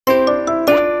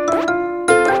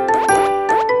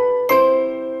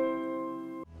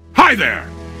Hi there!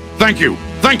 Thank you,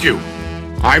 thank you!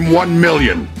 I'm 1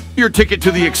 million, your ticket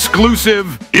to the exclusive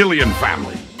Decillion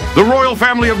family, the royal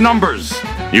family of numbers.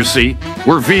 You see,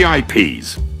 we're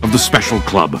VIPs of the special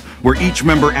club, where each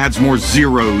member adds more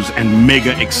zeros and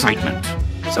mega excitement.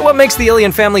 So what makes the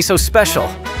Decillion family so special?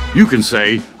 You can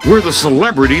say we're the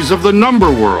celebrities of the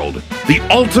number world, the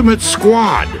ultimate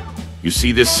squad. You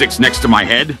see this 6 next to my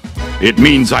head? It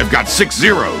means I've got 6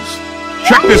 zeros.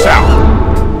 Check this out.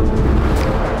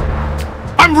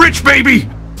 I'm rich, baby!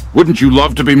 Wouldn't you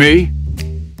love to be me?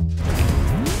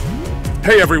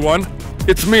 Hey everyone,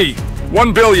 it's me,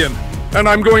 1 billion, and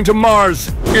I'm going to Mars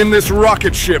in this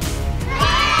rocket ship.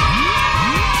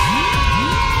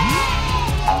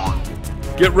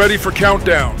 Get ready for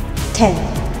countdown.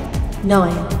 10,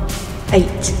 9,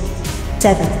 8,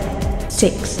 7,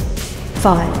 6,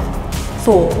 5,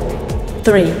 4,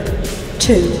 3,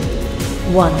 2,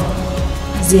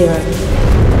 1, 0.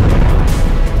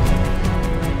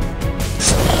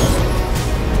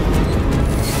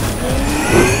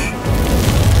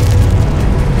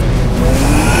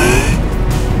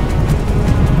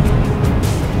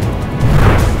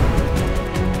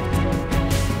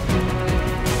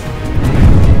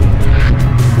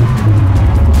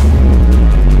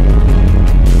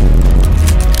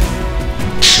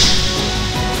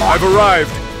 I've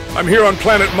arrived. I'm here on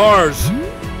planet Mars.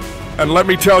 And let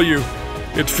me tell you,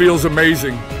 it feels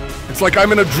amazing. It's like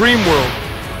I'm in a dream world.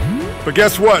 But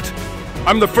guess what?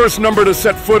 I'm the first number to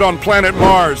set foot on planet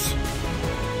Mars.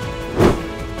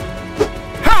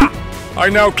 Ha! I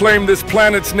now claim this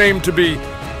planet's name to be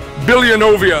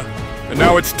Billionovia. And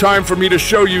now it's time for me to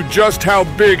show you just how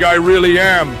big I really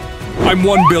am. I'm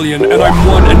 1 billion and I'm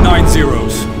 1 and 9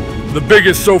 zeros. The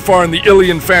biggest so far in the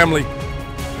Decillion family.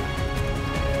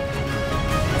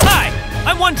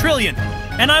 I'm 1 trillion,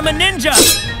 and I'm a ninja!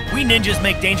 We ninjas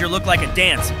make danger look like a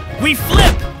dance. We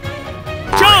flip,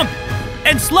 jump,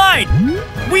 and slide.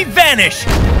 We vanish.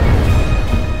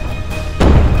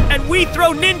 And we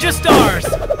throw ninja stars.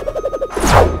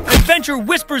 Adventure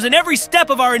whispers in every step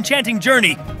of our enchanting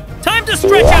journey. Time to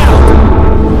stretch out!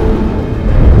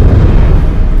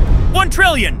 1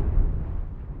 trillion!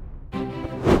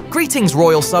 Greetings,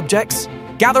 royal subjects.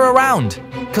 Gather around,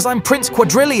 because I'm Prince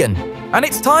Quadrillion. And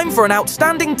it's time for an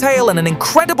outstanding tale and an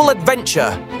incredible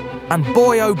adventure. And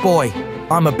boy, oh boy,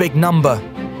 I'm a big number.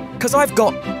 Because I've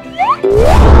got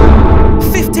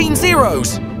 15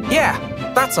 zeros. Yeah,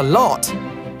 that's a lot.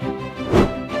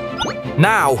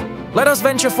 Now, let us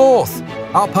venture forth.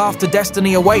 Our path to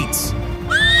destiny awaits.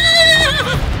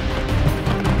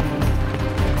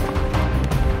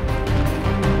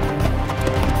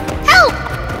 Help!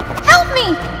 Help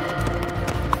me!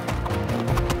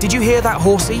 Did you hear that,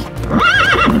 horsey?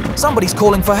 Somebody's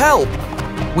calling for help.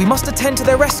 We must attend to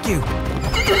their rescue.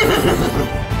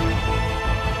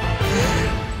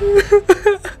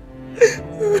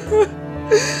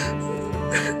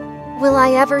 Will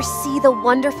I ever see the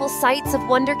wonderful sights of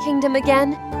Wonder Kingdom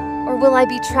again? Or will I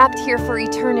be trapped here for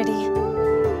eternity?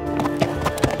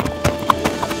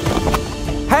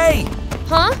 Hey!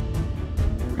 Huh?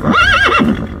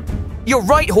 You're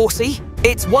right, horsey.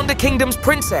 It's Wonder Kingdom's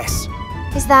princess.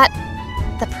 Is that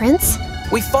the prince?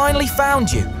 We finally found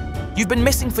you. You've been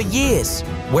missing for years.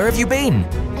 Where have you been?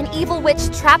 An evil witch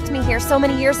trapped me here so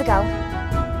many years ago.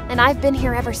 And I've been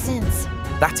here ever since.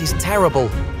 That is terrible.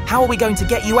 How are we going to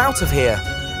get you out of here?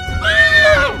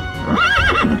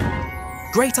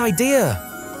 Great idea.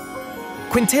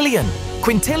 Quintillion,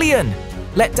 Quintillion,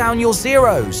 let down your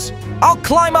zeros. I'll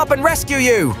climb up and rescue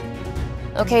you.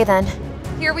 Okay then,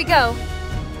 here we go.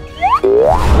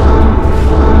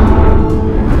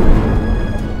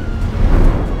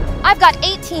 I've got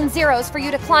 18 zeros for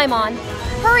you to climb on.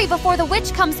 Hurry before the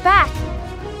witch comes back.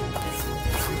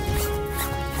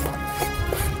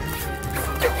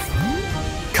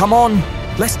 Come on,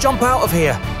 let's jump out of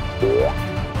here.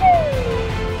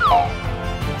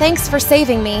 Thanks for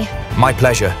saving me. My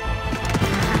pleasure.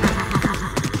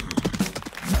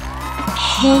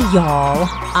 Hey y'all,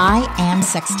 I am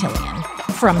Sextillion.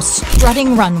 From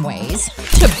strutting runways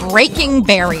to breaking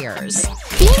barriers.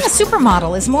 Being a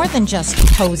supermodel is more than just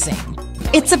posing.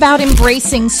 It's about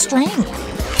embracing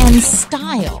strength and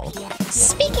style.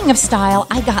 Speaking of style,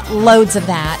 I got loads of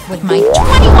that with my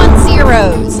 21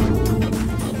 zeros.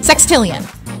 Sextillion.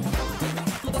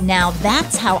 Now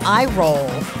that's how I roll.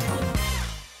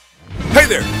 Hey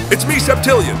there, it's me,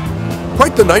 Septillion.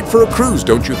 Quite the night for a cruise,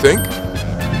 don't you think?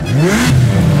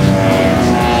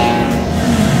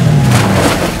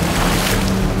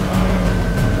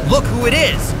 Look who it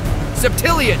is!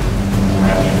 Decillion!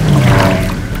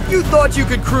 You thought you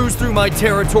could cruise through my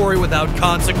territory without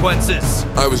consequences.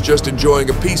 I was just enjoying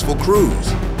a peaceful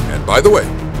cruise. And by the way,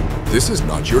 this is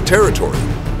not your territory.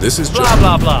 This is just...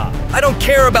 Blah, blah, blah. I don't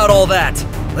care about all that.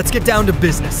 Let's get down to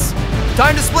business.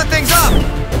 Time to split things up!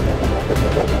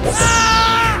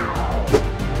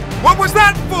 What was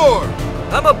that for?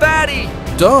 I'm a baddie!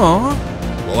 Duh.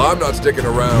 Well, I'm not sticking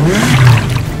around.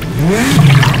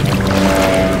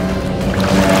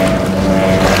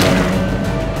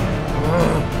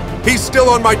 He's still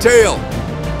on my tail.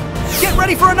 Get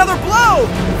ready for another blow!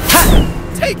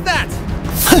 Ha! Take that!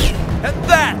 And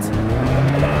that!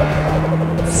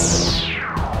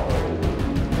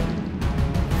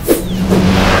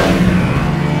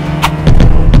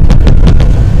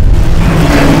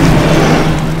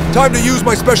 Time to use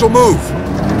my special move.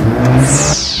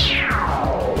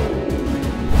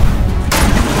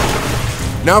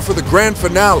 Now for the grand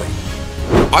finale.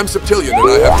 I'm Septillion and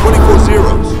I have 24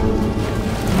 zeros.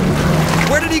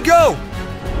 Where did he go?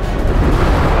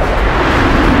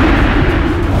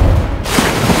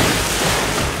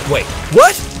 Wait,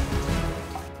 what?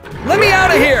 Let me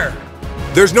out of here!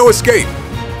 There's no escape.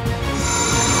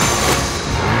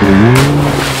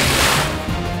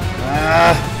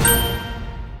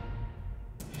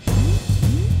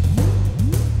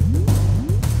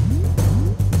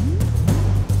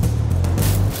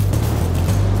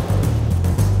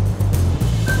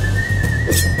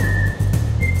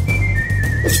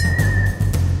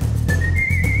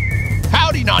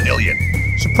 Howdy, Nonillion.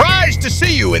 Surprised to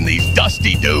see you in these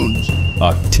dusty dunes.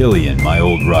 Octillion, my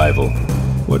old rival.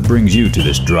 What brings you to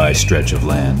this dry stretch of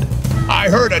land? I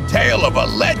heard a tale of a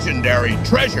legendary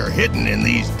treasure hidden in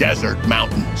these desert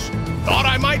mountains. Thought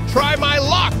I might try my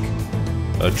luck.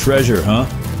 A treasure, huh?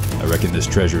 I reckon this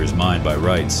treasure is mine by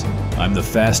rights. I'm the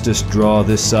fastest draw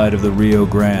this side of the Rio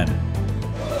Grande.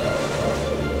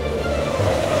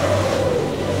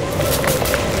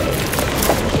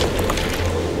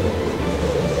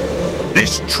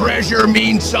 This treasure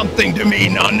means something to me,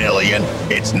 Nonillion.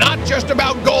 It's not just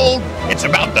about gold, it's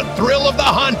about the thrill of the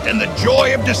hunt and the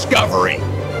joy of discovery.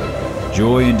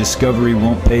 Joy and discovery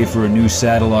won't pay for a new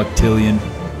saddle, Octillion.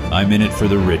 I'm in it for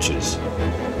the riches.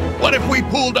 What if we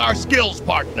pooled our skills,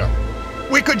 partner?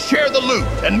 We could share the loot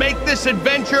and make this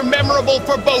adventure memorable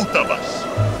for both of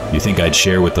us. You think I'd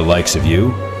share with the likes of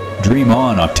you? Dream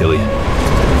on, Octillion.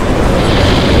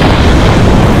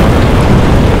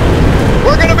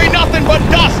 We're gonna be nothing but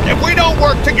dust if we don't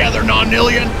work together,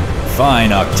 Nonillion. Fine,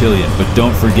 Octillion, but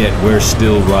don't forget we're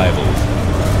still rivals.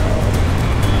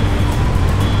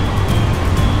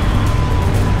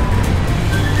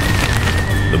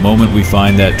 The moment we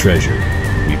find that treasure,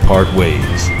 we part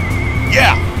ways.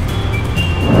 Yeah.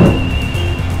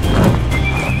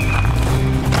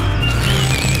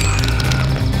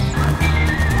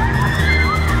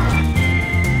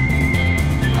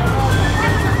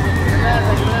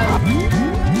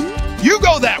 You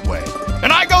go that way,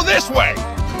 and I go this way.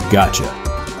 Gotcha.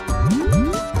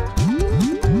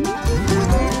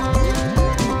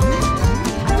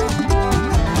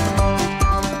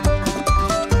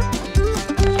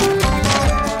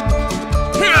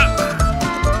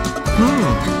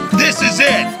 This is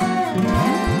it.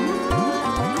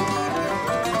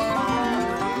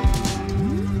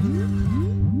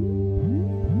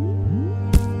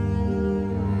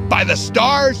 By the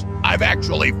stars, I've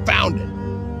actually found it.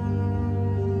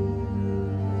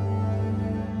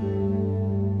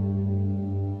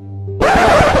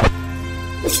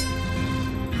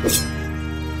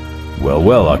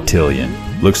 Well,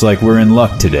 Octillion. Looks like we're in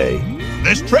luck today.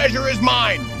 This treasure is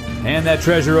mine. Hand that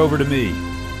treasure over to me.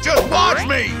 Just watch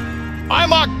me. I'm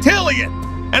Octillion,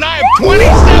 and I have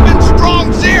 27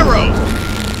 strong zeros.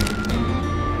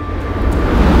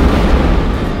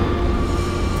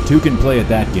 Two can play at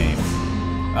that game.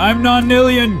 I'm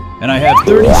Nonillion, and I have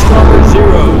 30 stronger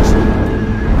zeros.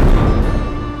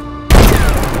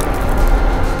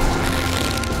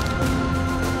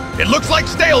 It looks like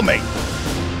stalemate.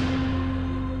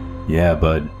 Yeah,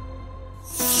 bud.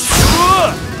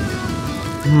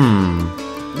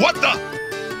 What the?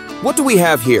 What do we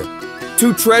have here?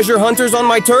 Two treasure hunters on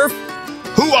my turf?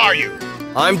 Who are you?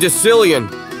 I'm Decillion,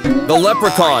 the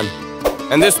leprechaun,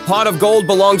 and this pot of gold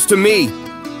belongs to me.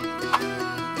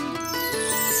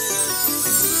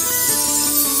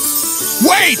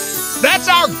 Wait! That's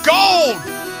our gold!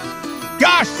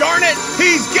 Gosh darn it,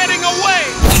 he's getting away!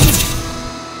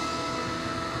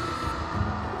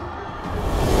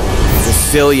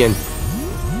 Decillion,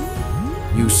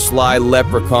 you sly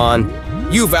leprechaun,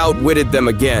 you've outwitted them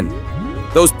again.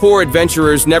 Those poor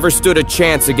adventurers never stood a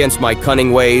chance against my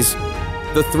cunning ways.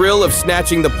 The thrill of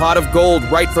snatching the pot of gold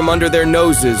right from under their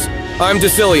noses. I'm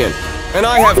Decillion, and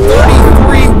I have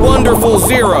 33 wonderful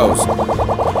zeros.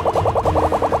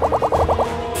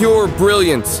 Pure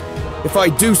brilliance, if I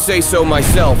do say so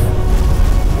myself.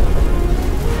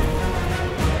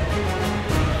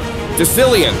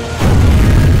 Decillion.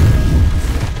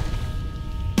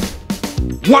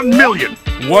 1 million.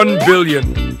 1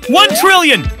 billion. 1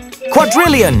 trillion.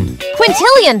 Quadrillion.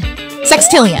 Quintillion.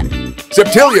 Sextillion.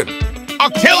 Septillion.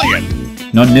 Octillion.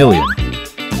 Nonillion.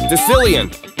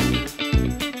 Decillion.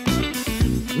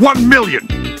 1 million.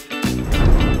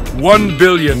 1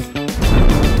 billion.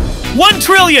 1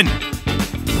 trillion.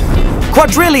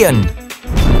 Quadrillion.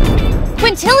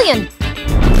 Quintillion.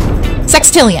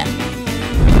 Sextillion.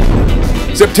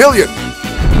 Septillion.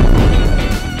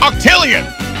 Octillion.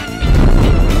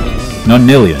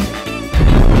 Nonillion.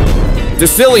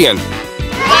 Decillion.